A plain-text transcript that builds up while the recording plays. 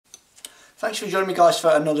Thanks for joining me guys for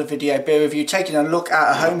another video beer review, taking a look at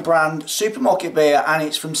a home brand supermarket beer, and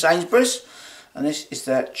it's from Sainsbury's, and this is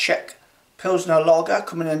the Czech Pilsner lager,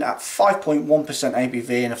 coming in at 5.1% ABV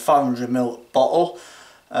in a 500ml bottle,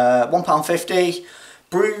 £1.50,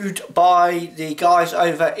 brewed by the guys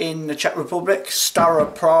over in the Czech Republic,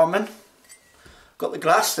 Staropramen. Got the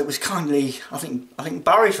glass that was kindly, I think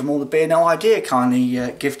Barry from All the Beer No Idea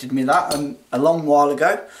kindly gifted me that a long while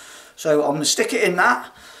ago, so I'm going to stick it in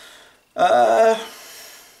that.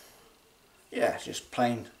 Yeah, just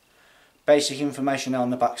plain basic information on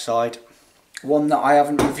the back side. One that I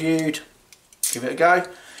haven't reviewed. Give it a go.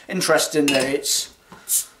 Interesting that it's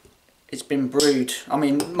been brewed. I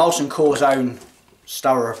mean, Molson Coors own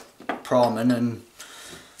Staropramen, and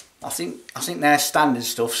I think their standard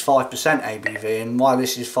stuff's 5% ABV, and why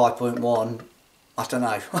this is 5.1, I don't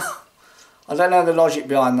know. I don't know the logic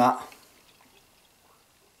behind that.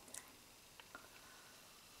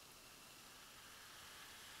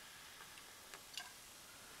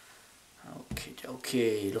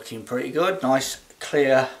 Okay, looking pretty good. Nice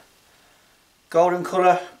clear golden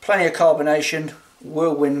colour, plenty of carbonation,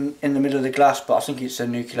 whirlwind in the middle of the glass, but I think it's a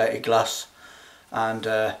nucleated glass, and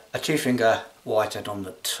a 2-finger whitehead on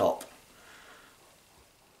the top.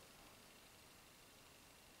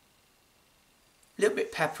 A little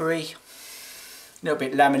bit peppery, a little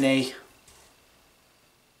bit lemony,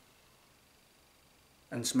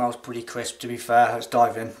 and smells pretty crisp, to be fair. Let's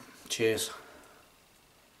dive in. Cheers.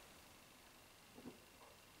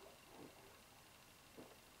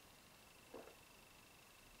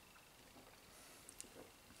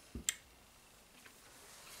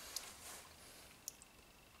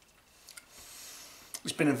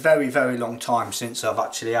 It's been a very, very long time since I've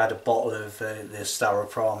actually had a bottle of the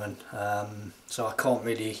Staropramen, so I can't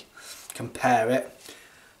really compare it.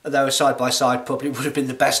 Although a side by side probably would have been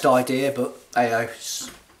the best idea, but hey,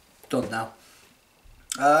 it's done now.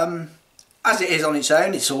 As it is on its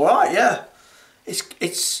own, it's all right. Yeah,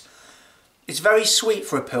 it's very sweet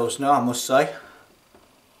for a Pilsner, I must say.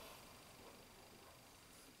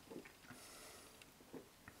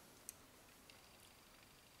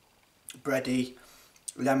 Bready,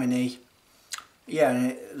 lemony, yeah,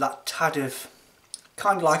 and that tad of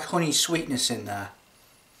kind of like honey sweetness in there,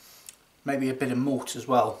 maybe a bit of malt as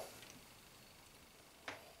well.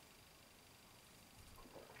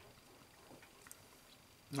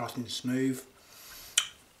 Nice and smooth.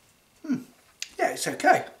 Yeah, it's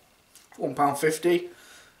okay. £1.50.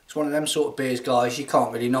 It's one of them sort of beers, guys, you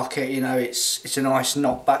can't really knock it. You know, it's a nice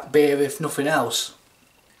knockback beer if nothing else.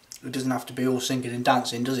 It doesn't have to be all singing and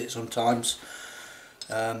dancing, does it, sometimes?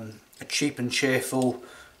 A cheap and cheerful,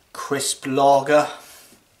 crisp lager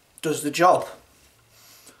does the job.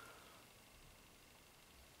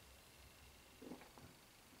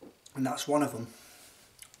 And that's one of them.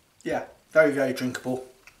 Yeah, very, very drinkable.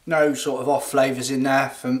 No sort of off flavours in there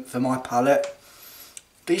for my palate.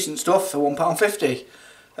 Decent stuff for £1.50.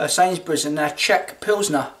 Sainsbury's and their Czech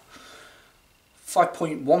Pilsner.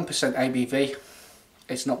 5.1% ABV.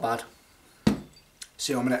 It's not bad.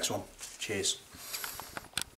 See you on the next one. Cheers.